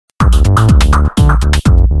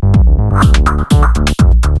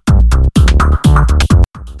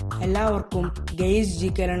എല്ലാവർക്കും guys G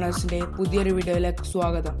K ലേണേഴ്സിന്റെ പുതിയൊരു വീഡിയോയിലേക്ക്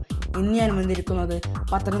സ്വാഗതം. ഇന്ന് ഞാൻ വന്നിരിക്കുന്നത്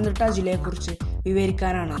പത്തനംതിട്ട ജില്ലയെക്കുറിച്ച്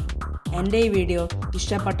വിവരിക്കാനാണ്. എൻ്റെ ഈ വീഡിയോ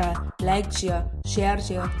ഇഷ്ടപ്പെട്ടാൽ ലൈക്ക് ചെയ്യുക, ഷെയർ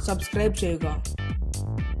ചെയ്യുക, സബ്സ്ക്രൈബ് ചെയ്യുക.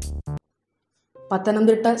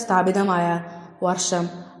 പത്തനംതിട്ട സ്ഥാപിതമായ വർഷം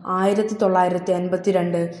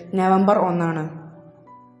 1982 നവംബർ 1.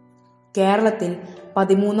 കേരളത്തിൽ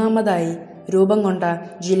 13ാമതായി രൂപം കൊണ്ട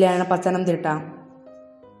ജില്ലയാണ് പത്തനംതിട്ട.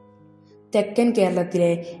 തെക്കൻ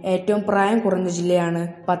കേരളത്തിലെ ഏറ്റവും പ്രായം കുറഞ്ഞ ജില്ലയാണ്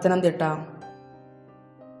പത്തനംതിട്ട.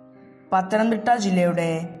 പത്തനംതിട്ട ജില്ലയുടെ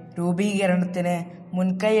രൂപീകരണത്തിന്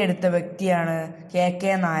മുൻകൈയെടുത്ത വ്യക്തിയാണ്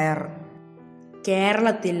കെ നായർ.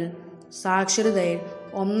 കേരളത്തിൽ സാക്ഷരതയിൽ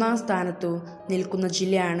 1ാം സ്ഥാനത്തു നിൽക്കുന്ന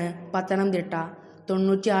ജില്ലയാണ് പത്തനംതിട്ട,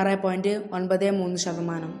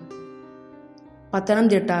 96.93%.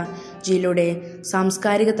 പത്തനംതിട്ട ജില്ലയുടെ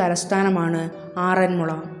സാംസ്കാരിക തലസ്ഥാനമാണ്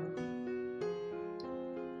ആറന്മുള.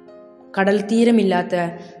 കടൽത്തീരമില്ലാത്ത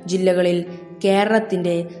ജില്ലകളിൽ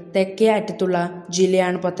കേരളത്തിന്റെ തെക്കേ അറ്റത്തുള്ള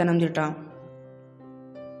ജില്ലയാണ് പത്തനംതിട്ട.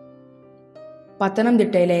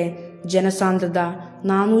 പത്തനംതിട്ടയിലെ ജനസാന്ദ്രത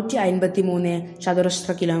 453 ചതുരശ്ര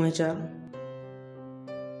കിലോമീറ്റർ.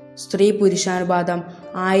 സ്ത്രീ പുരുഷാനുപാതം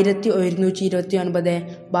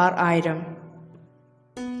 1129/1000.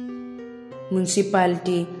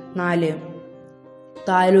 മുനിസിപ്പാലിറ്റി 4,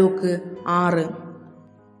 താലൂക്ക് 6,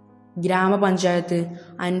 ഗ്രാമപഞ്ചായത്ത്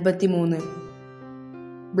 53,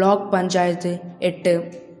 ബ്ലോക്ക് പഞ്ചായത്ത് 8,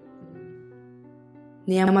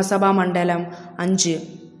 നിയമസഭാ മണ്ഡലം 5,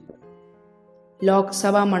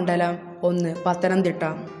 ലോക്സഭാ മണ്ഡലം 1. പത്തനംതിട്ട.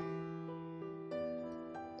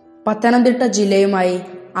 പത്തനംതിട്ട ജില്ലയുമായി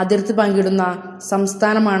അതിർത്തി പങ്കിടുന്ന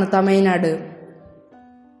സംസ്ഥാനമാണ് തമിഴ്നാട്.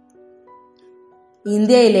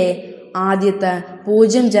 ഇന്ത്യയിലെ ആദ്യത്തെ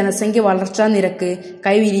 0 ജനസംഖ്യ വളർച്ചാ നിരക്ക്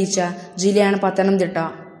കൈവരിച്ച ജില്ലയാണ് പത്തനംതിട്ട.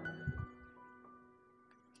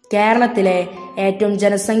 കേരളത്തിലെ ഏറ്റവും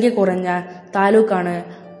ജനസംഖ്യ കുറഞ്ഞ താലൂക്കാണ്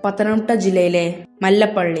പത്തനംതിട്ട ജില്ലയിലെ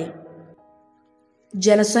മല്ലപ്പള്ളി.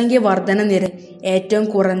 ജനസംഖ്യ വർധന നിരക്ക് ഏറ്റവും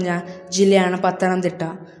കുറഞ്ഞ ജില്ലയാണ് പത്തനംതിട്ട,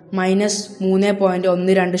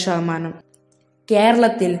 -3.12%.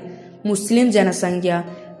 കേരളത്തിൽ മുസ്ലിം ജനസംഖ്യ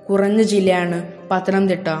കുറഞ്ഞ ജില്ലയാണ്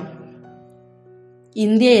പത്തനംതിട്ട.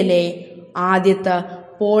 ഇന്ത്യയിലെ ആദ്യത്തെ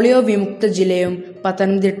പോളിയോ വിമുക്ത ജില്ലയും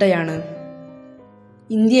പത്തനംതിട്ടയാണ്.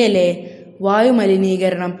 ഇന്ത്യയിലെ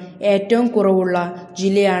വായുമലിനീകരണം ഏറ്റവും കുറവുള്ള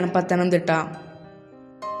ജില്ലയാണ് പത്തനംതിട്ട.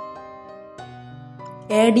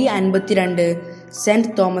 AD 52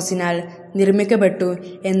 സെന്റ് തോമസിനാൽ നിർമ്മിക്കപ്പെട്ടു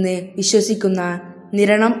എന്ന് വിശ്വസിക്കുന്ന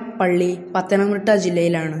നിരണം പള്ളി പത്തനംതിട്ട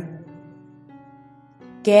ജില്ലയിലാണ്.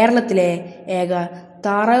 കേരളത്തിലെ ഏക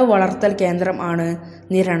താറാവ് വളർത്തൽ കേന്ദ്രം ആണ്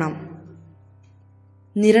നിരണം.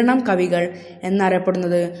 നിരണം കവികൾ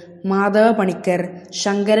എന്നറിയപ്പെടുന്നത് മാധവ പണിക്കർ,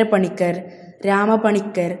 ശങ്കര പണിക്കർ,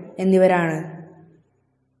 രാമപണിക്കർ എന്നിവരാണ്.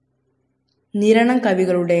 നിരണം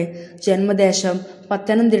കവികളുടെ ജന്മദേശം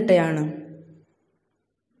പത്തനംതിട്ടയാണ്.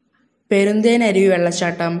 പെരുന്തേനരുവി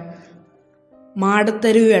വെള്ളച്ചാട്ടം,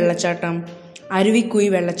 മാടത്തരുവി വെള്ളച്ചാട്ടം, അരുവിക്കുഴി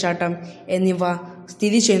വെള്ളച്ചാട്ടം എന്നിവ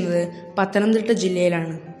സ്ഥിതി ചെയ്യുന്നത് പത്തനംതിട്ട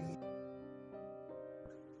ജില്ലയിലാണ്.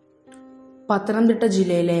 പത്തനംതിട്ട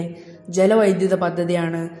ജില്ലയിലെ ജലവൈദ്യുത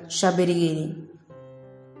പദ്ധതിയാണ് ശബരിഗിരി.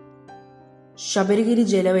 ശബരിഗിരി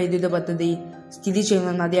ജലവൈദ്യുത പദ്ധതി സ്ഥിതി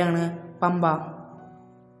ചെയ്യുന്ന നദിയാണ് പമ്പ.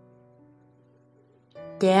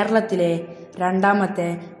 കേരളത്തിലെ 2ാമത്തെ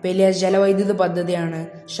വലിയ ജലവൈദ്യുത പദ്ധതിയാണ്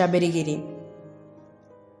ശബരിഗിരി.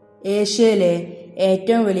 ഏഷ്യയിലെ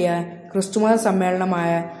ഏറ്റവും വലിയ ക്രിസ്തുമത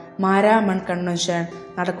സമ്മേളനമായ മാരാമൺ കൺവെൻഷൻ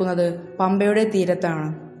നടക്കുന്നത് പമ്പയുടെ തീരത്താണ്.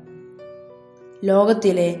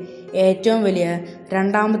 ലോകത്തിലെ ഏറ്റവും വലിയ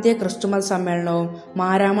 2ാമത്തെ ക്രിസ്തുമത സമ്മേളനവും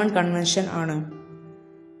മാരാമൺ കൺവെൻഷൻ ആണ്.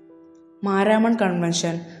 മാരാമൺ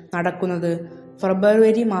കൺവെൻഷൻ നടക്കുന്നത്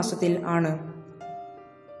ഫെബ്രുവരി മാസത്തിൽ ആണ്.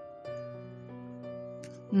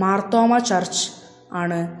 മാർത്തോമ ചർച്ച്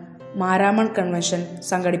ആണ് മാരാമൺ കൺവെൻഷൻ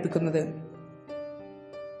സംഘടിപ്പിക്കുന്നത്.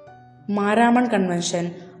 മാരാമൺ കൺവെൻഷൻ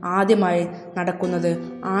ആദ്യമായി നടക്കുന്നത്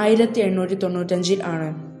 1895 ആണ്.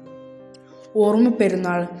 ഓർമ്മ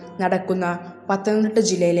പെരുന്നാൾ നടക്കുന്ന പത്തനംതിട്ട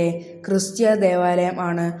ജില്ലയിലെ ക്രിസ്തീയ ദേവാലയം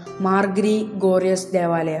ആണ് മാർ ഗ്രിഗോറിയസ്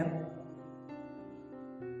ദേവാലയം.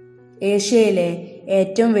 ഏഷ്യയിലെ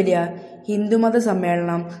ഏറ്റവും വലിയ ഹിന്ദുമത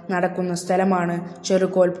സമ്മേളനം നടക്കുന്ന സ്ഥലമാണ്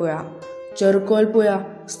ചെറുകോൽപ്പുഴ. ചെറുകോൽപ്പുഴ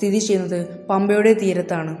സ്ഥിതി ചെയ്യുന്നത് പമ്പയുടെ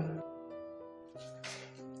തീരത്താണ്.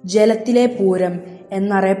 ജലത്തിലെ പൂരം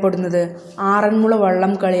എന്നറിയപ്പെടുന്നത് ആറന്മുള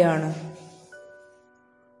വള്ളം കളിയാണ്.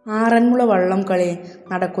 ആറന്മുള വള്ളം കളി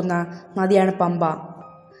നടക്കുന്ന നദിയാണ് പമ്പ.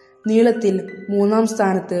 നീളത്തിൽ 3ാം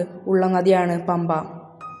സ്ഥാനത്ത് ഉള്ള നദിയാണ് പമ്പ.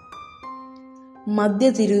 മധ്യ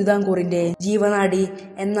തിരുവിതാംകൂറിന്റെ ജീവനാഡി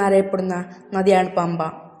എന്നറിയപ്പെടുന്ന നദിയാണ് പമ്പ.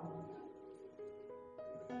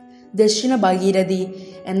 ദക്ഷിണ ഭാഗീരഥി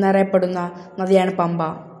എന്നറിയപ്പെടുന്ന നദിയാണ് പമ്പ.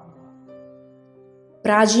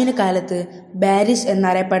 പ്രാചീന കാലത്ത് ബാരിസ്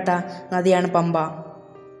എന്നറിയപ്പെട്ട നദിയാണ് പമ്പ.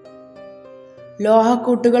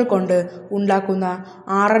 ലോഹക്കൂട്ടുകൾ കൊണ്ട് ഉണ്ടാക്കുന്ന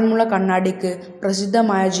ആറന്മുള കണ്ണാടിക്ക്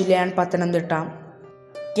പ്രസിദ്ധമായ ജില്ലയാണ് പത്തനംതിട്ട.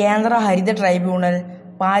 കേന്ദ്ര ഹരിത ട്രൈബ്യൂണൽ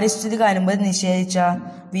പാരിസ്ഥിതിക അനുമതി നിഷേധിച്ച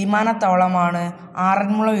വിമാനത്താവളമാണ്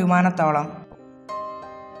ആറന്മുള വിമാനത്താവളം.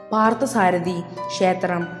 പാർത്ഥസാരഥി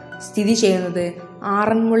ക്ഷേത്രം സ്ഥിതി ചെയ്യുന്നത്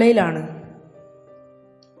ആറന്മുളയിലാണ്.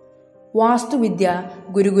 വാസ്തുവിദ്യ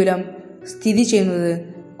ഗുരുകുലം സ്ഥിതി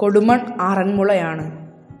ചെയ്യുന്നത് കൊടുമൺ ആറന്മുളയാണ്.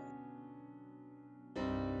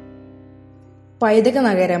 പൈതൃക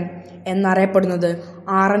നഗരം എന്നറിയപ്പെടുന്നത്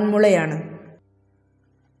ആറന്മുളയാണ്.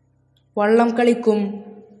 വള്ളംകളിക്കും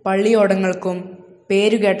പള്ളിയോടങ്ങൾക്കും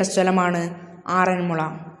പേരുകേട്ട സ്ഥലമാണ് ആറന്മുള.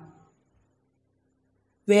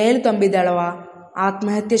 വേലുത്തമ്പി ദളവ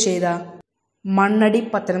ആത്മഹത്യ ചെയ്ത മണ്ണടി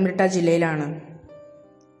പത്തനംതിട്ട ജില്ലയിലാണ്.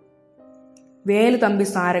 വേലുത്തമ്പി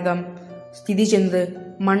സ്മാരകം സ്ഥിതി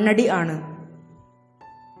ചെയ്യുന്നത് മണ്ണടി ആണ്.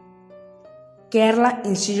 Kerala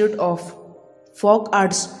institute of folk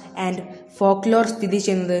arts and folklore സ്ഥിതി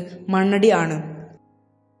ചെയ്യുന്നത് മണ്ണടി ആണ്.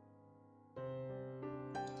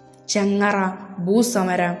 ചെങ്ങറ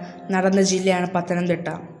ഭൂസമരം നടന്ന ജില്ലയാണ് പത്തനംതിട്ട.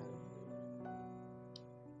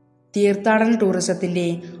 തീർത്ഥാടന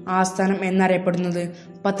ടൂറിസത്തിന്റെ ആസ്ഥാനം എന്നറിയപ്പെടുന്നത്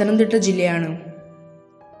പത്തനംതിട്ട ജില്ലയാണ്.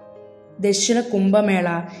 ദക്ഷിണ കുംഭമേള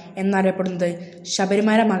എന്നറിയപ്പെടുന്നത്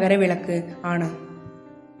ശബരിമല മകരവിളക്ക് ആണ്.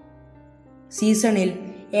 സീസണിൽ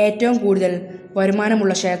ഏറ്റവും കൂടുതൽ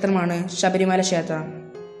വരുമാനമുള്ള ക്ഷേത്രമാണ് ശബരിമല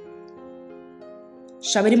ക്ഷേത്രം.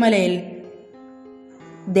 ശബരിമലയിൽ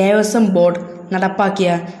ദേവസ്വം ബോർഡ്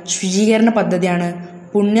നടപ്പാക്കിയ ശുചീകരണ പദ്ധതിയാണ്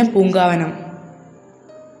പുണ്യം പൂങ്കാവനം.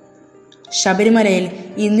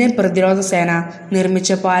 ശബരിമലയിൽ ഇന്ത്യൻ പ്രതിരോധ സേന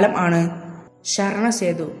നിർമ്മിച്ച പാലം ആണ്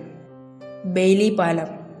ശരണസേതു ബെയിലി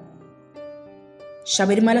പാലം.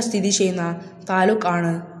 ശബരിമല സ്ഥിതി ചെയ്യുന്ന താലൂക്ക്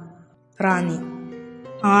ആണ് റാന്നി.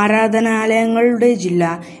 ആരാധനാലയങ്ങളുടെ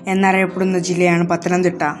ജില്ല എന്നറിയപ്പെടുന്ന ജില്ലയാണ്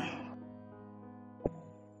പത്തനംതിട്ട.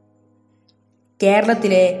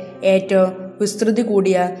 കേരളത്തിലെ ഏറ്റവും വിസ്തൃതി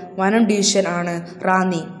കൂടിയ വനം ഡിവിഷൻ ആണ്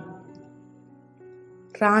റാന്നി.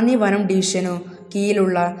 റാന്നി വനം ഡിവിഷനു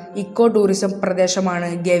കീഴിലുള്ള ഇക്കോ ടൂറിസം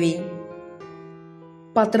പ്രദേശമാണ് ഗവി.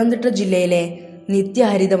 പത്തനംതിട്ട ജില്ലയിലെ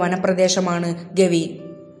നിത്യഹരിത വനപ്രദേശമാണ് ഗവി.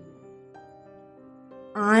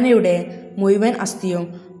 ആനയുടെ മുഴുവൻ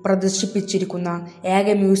അസ്ഥിയും പ്രദർശിപ്പിച്ചിരിക്കുന്ന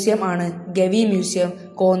ഏക മ്യൂസിയം ആണ് ഗവി മ്യൂസിയം,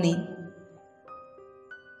 കോന്നി.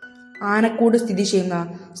 ആനക്കൂട് സ്ഥിതി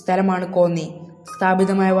ചെയ്യുന്ന സ്ഥലമാണ് കോന്നി.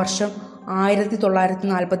 സ്ഥാപിതമായ വർഷം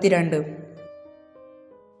 1942.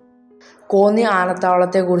 കോന്നി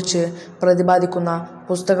ആനത്താവളത്തെക്കുറിച്ച് പ്രതിപാദിക്കുന്ന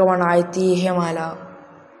പുസ്തകമാണ് ഐതിഹ്യമാല.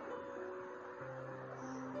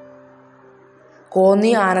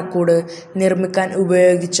 കോന്നി ആനക്കൂട് നിർമ്മിക്കാൻ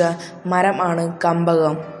ഉപയോഗിച്ച മരം ആണ്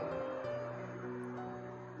കമ്പകം.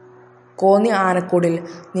 കോന്നി ആനക്കൂടിൽ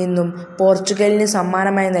നിന്നും പോർച്ചുഗലിന്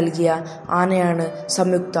സമ്മാനമായി നൽകിയ ആനയാണ്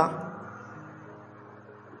സംയുക്ത.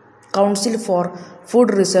 Council for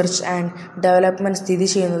food research and development സ്ഥിതി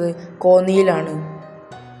ചെയ്യുന്നത് കോന്നിയിലാണ്.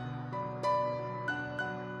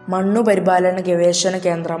 മണ്ണുപരിപാലന ഗവേഷണ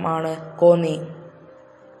കേന്ദ്രം ആണ് കോന്നി.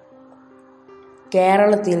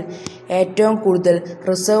 കേരളത്തിൽ ഏറ്റവും കൂടുതൽ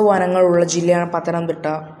റിസർവ് വനങ്ങളുള്ള ജില്ലയാണ് പത്തനംതിട്ട.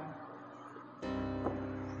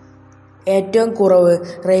 ഏറ്റവും കുറവ്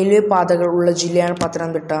റെയിൽവേ പാതകൾ ഉള്ള ജില്ലയാണ്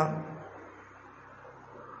പത്തനംതിട്ട.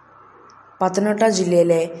 പത്തനംതിട്ട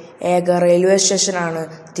ജില്ലയിലെ ഏക റെയിൽവേ സ്റ്റേഷൻ ആണ്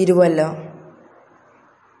തിരുവല്ല.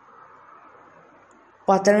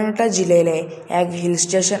 പത്തനംതിട്ട ജില്ലയിലെ ഏക ഹിൽ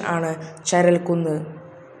സ്റ്റേഷൻ ആണ് ചരൽക്കുന്ന്.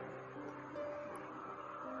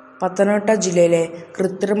 പത്തനംതിട്ട ജില്ലയിലെ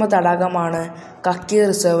കൃത്രിമ തടാകമാണ് കക്കി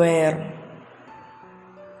റിസർവെയർ.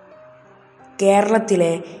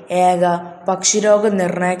 കേരളത്തിലെ ഏക പക്ഷിരോഗ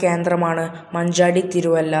നിർണയ കേന്ദ്രമാണ് മഞ്ചാടി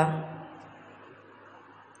Thiruvalla.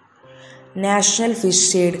 National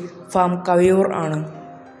fish seed farm Kaviyoor ആണ്.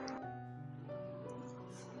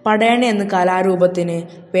 പടയണി എന്ന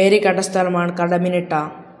കലാരൂപത്തിന് പേരുകേട്ട സ്ഥലമാണ് കടമ്പിനിട്ട.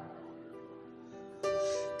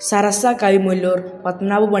 സരസ കവിമുല്ലൂർ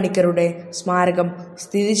പത്മനാഭ പണിക്കരുടെ സ്മാരകം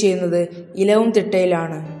സ്ഥിതി ചെയ്യുന്നത്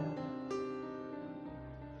ഇലവുംതിട്ടയിലാണ്.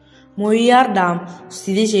 മുഴിയാർ ഡാം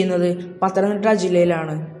സ്ഥിതി ചെയ്യുന്നത് പത്തനംതിട്ട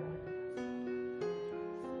ജില്ലയിലാണ്.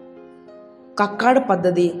 കക്കാട്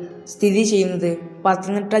പദ്ധതി സ്ഥിതി ചെയ്യുന്നത്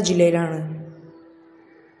പത്തനംതിട്ട ജില്ലയിലാണ്.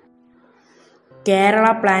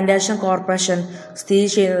 കേരള പ്ലാന്റേഷൻ കോർപ്പറേഷൻ സ്ഥിതി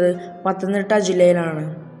ചെയ്യുന്നത് പത്തനംതിട്ട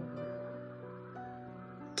ജില്ലയിലാണ്.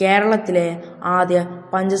 കേരളത്തിലെ ആദ്യ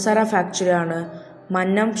പഞ്ചസാര ഫാക്ടറിയാണ്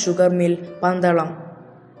Mannam sugar mill, Pandalam.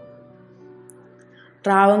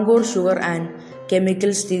 Travancore sugar and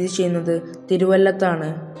chemical സ്ഥിതി ചെയ്യുന്നത്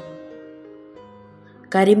തിരുവല്ലത്താണ്.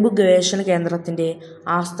 കരിമ്പ് ഗവേഷണ കേന്ദ്രത്തിന്റെ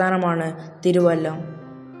ആസ്ഥാനമാണ് തിരുവല്ലം.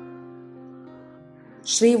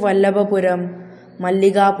 ശ്രീ വല്ലഭപുരം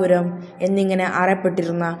മല്ലികാപുരം എന്നിങ്ങനെ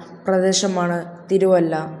അറിയപ്പെട്ടിരുന്ന പ്രദേശമാണ്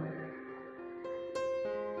തിരുവല്ല.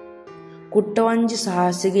 കുട്ടവഞ്ചി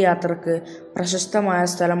സാഹസിക യാത്രക്ക് പ്രശസ്തമായ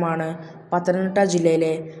സ്ഥലമാണ് പത്തനംതിട്ട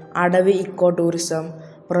ജില്ലയിലെ അടവി ഇക്കോ ടൂറിസം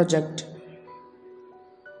പ്രൊജക്റ്റ്.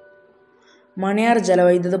 മണിയാർ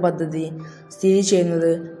ജലവൈദ്യുത പദ്ധതി സ്ഥിതി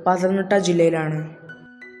ചെയ്യുന്നത് പത്തനംതിട്ട ജില്ലയിലാണ്.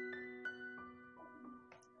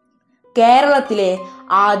 കേരളത്തിലെ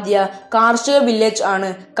ആദ്യ കാർഷിക വില്ലേജ് ആണ്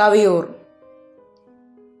കവിയൂർ.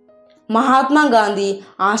 മഹാത്മാഗാന്ധി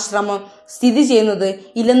ആശ്രമം സ്ഥിതി ചെയ്യുന്നത്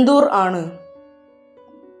ഇലന്തൂർ ആണ്.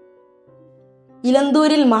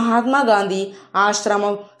 ഇലന്തൂരിൽ മഹാത്മാഗാന്ധി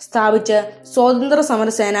ആശ്രമം സ്ഥാപിച്ച സ്വാതന്ത്ര്യ സമര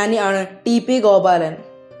സേനാനി ആണ് TP ഗോപാലൻ.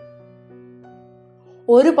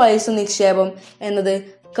 1 പൈസ നിക്ഷേപം എന്നത്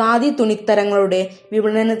ഖാദി തുണിത്തരങ്ങളുടെ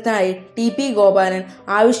വിപണനത്തിനായി TP ഗോപാലൻ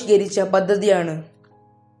ആവിഷ്കരിച്ച പദ്ധതിയാണ്.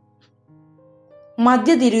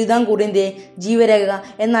 മധ്യ തിരുവിതാംകൂറിന്റെ ജീവരേഖ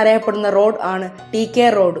എന്നറിയപ്പെടുന്ന റോഡ് ആണ് TK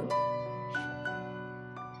റോഡ്.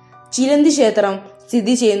 ചിലന്തി ക്ഷേത്രം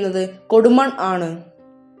സ്ഥിതി ചെയ്യുന്നത് കൊടുമൺ ആണ്.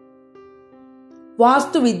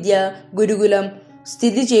 വാസ്തുവിദ്യ ഗുരുകുലം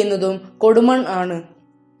സ്ഥിതി ചെയ്യുന്നതും കൊടുമൺ ആണ്.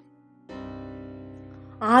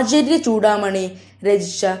 ആചാര്യ ചൂഡാമണി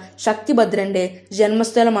രചിച്ച ശക്തിഭദ്രന്റെ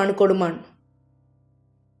ജന്മസ്ഥലമാണ് കൊടുമൺ.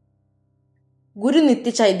 ഗുരു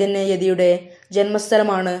നിത്യ ചൈതന്യയതിയുടെ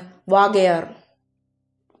ജന്മസ്ഥലമാണ് വാകയാർ.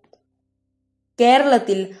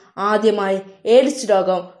 കേരളത്തിൽ ആദ്യമായി എയ്ഡ്സ്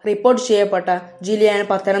രോഗം റിപ്പോർട്ട് ചെയ്യപ്പെട്ട ജില്ലയാണ്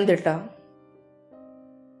പത്തനംതിട്ട.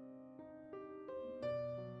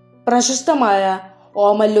 പ്രശസ്തമായ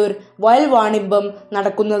ഓമല്ലൂർ വയൽ വാണിഭം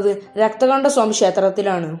നടക്കുന്നത് രക്തകണ്ഠസ്വാമി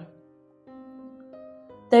ക്ഷേത്രത്തിലാണ്.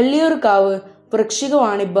 തെള്ളിയൂർക്കാവ് വൃശ്ചിക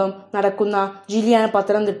വാണിഭം നടക്കുന്ന ജില്ലയാണ്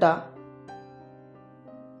പത്തനംതിട്ട.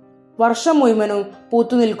 വർഷം മുഴുവനും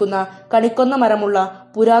പൂത്തുനിൽക്കുന്ന കണിക്കൊന്ന മരമുള്ള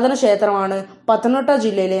പുരാതന ക്ഷേത്രമാണ് പത്തനംതിട്ട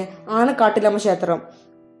ജില്ലയിലെ ആനക്കാട്ടിലമ്മ ക്ഷേത്രം.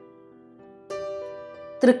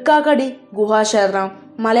 തൃക്കാക്കടി ഗുഹാക്ഷേത്രം,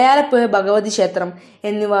 മലയാലപ്പുഴ ഭഗവതി ക്ഷേത്രം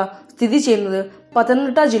എന്നിവ സ്ഥിതി ചെയ്യുന്നത്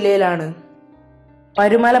പത്തനംതിട്ട ജില്ലയിലാണ്.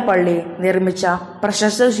 പരുമലപ്പള്ളി നിർമ്മിച്ച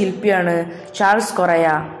പ്രശസ്ത ശില്പിയാണ് ചാൾസ് കൊറയ.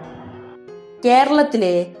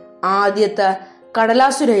 കേരളത്തിലെ ആദ്യത്തെ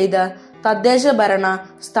കടലാസുരഹിത തദ്ദേശ ഭരണ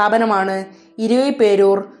സ്ഥാപനമാണ്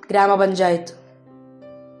ഇരവിപേരൂർ ഗ്രാമപഞ്ചായത്ത്.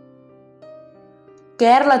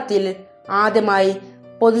 കേരളത്തിൽ ആദ്യമായി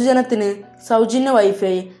പൊതുജനത്തിന് സൗജന്യ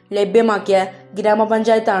വൈഫൈ ലഭ്യമാക്കിയ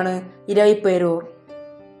ഗ്രാമപഞ്ചായത്താണ് ഇരവിപേരൂർ.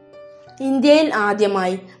 ഇന്ത്യയിൽ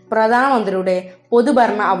ആദ്യമായി പ്രധാനമന്ത്രിയുടെ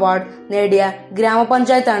പൊതുഭരണ അവാർഡ് നേടിയ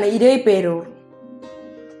ഗ്രാമപഞ്ചായത്താണ് ഇരവിപേരൂർ.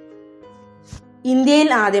 ഇന്ത്യയിൽ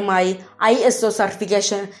ആദ്യമായി ISO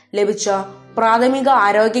സർട്ടിഫിക്കേഷൻ ലഭിച്ച പ്രാഥമിക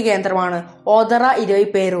ആരോഗ്യ കേന്ദ്രമാണ് ഓതറ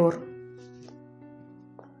ഇരവിപേരൂർ.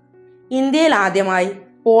 ഇന്ത്യയിൽ ആദ്യമായി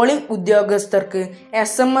പോളിംഗ് ഉദ്യോഗസ്ഥർക്ക്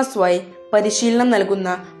SMS വഴി പരിശീലനം നൽകുന്ന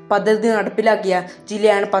പദ്ധതി നടപ്പിലാക്കിയ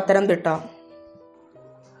ജില്ലയാണ് പത്തനംതിട്ട.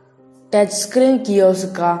 ടച്ച് സ്ക്രീൻ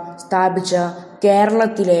കിയോസ്ക് സ്ഥാപിച്ച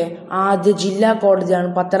കേരളത്തിലെ ആദ്യ ജില്ലാ കോടതിയാണ്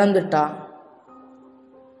പത്തനംതിട്ട.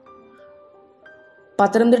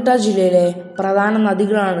 പത്തനംതിട്ട ജില്ലയിലെ പ്രധാന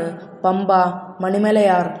നദികളാണ് പമ്പ,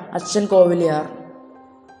 മണിമലയാർ, അച്ചൻകോവിലയാർ.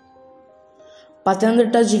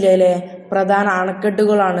 പത്തനംതിട്ട ജില്ലയിലെ പ്രധാന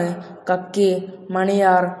അണക്കെട്ടുകളാണ് കക്കി,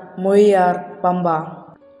 മണിയാർ, മൊയ്യാർ, പമ്പ.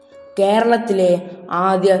 കേരളത്തിലെ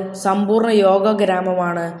ആദ്യ സമ്പൂർണ്ണ യോഗ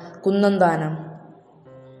ഗ്രാമമാണ് കുന്നന്താനം.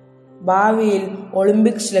 ഭാവിയിൽ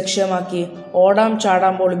ഒളിമ്പിക്സ് ലക്ഷ്യമാക്കി ഓടാം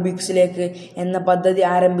ചാടാം ഒളിമ്പിക്സിലേക്ക് എന്ന പദ്ധതി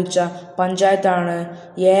ആരംഭിച്ച പഞ്ചായത്താണ്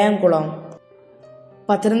ഏഴംകുളം.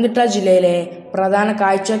 പത്തനംതിട്ട ജില്ലയിലെ പ്രധാന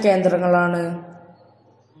കാഴ്ച കേന്ദ്രങ്ങളാണ്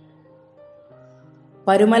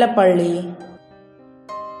പരുമലപ്പള്ളി,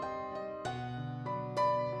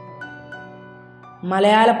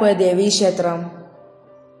 മലയാലപ്പുഴ ദേവീക്ഷേത്രം,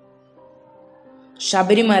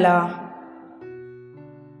 ശബരിമല,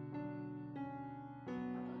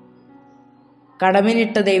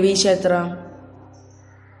 കടമനിട്ട ദേവീക്ഷേത്രം,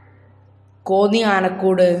 കോന്നി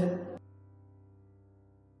ആനക്കൂട്,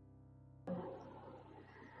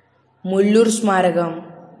 മുല്ലൂർ സ്മാരകം,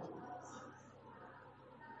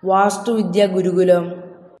 വാസ്തുവിദ്യ ഗുരുകുലം,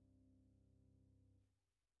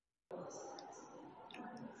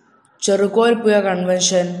 ചെറുകോൽപ്പുഴ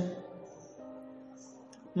കൺവെൻഷൻ,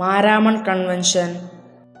 മാരാമൺ കൺവെൻഷൻ,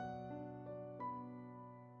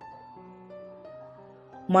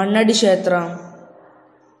 മണ്ണടി ക്ഷേത്രം,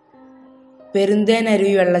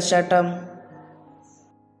 പെരുന്തേനരുവി വെള്ളച്ചാട്ടം,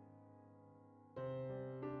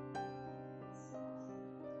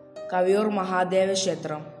 കവിയൂർ മഹാദേവ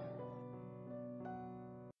ക്ഷേത്രം.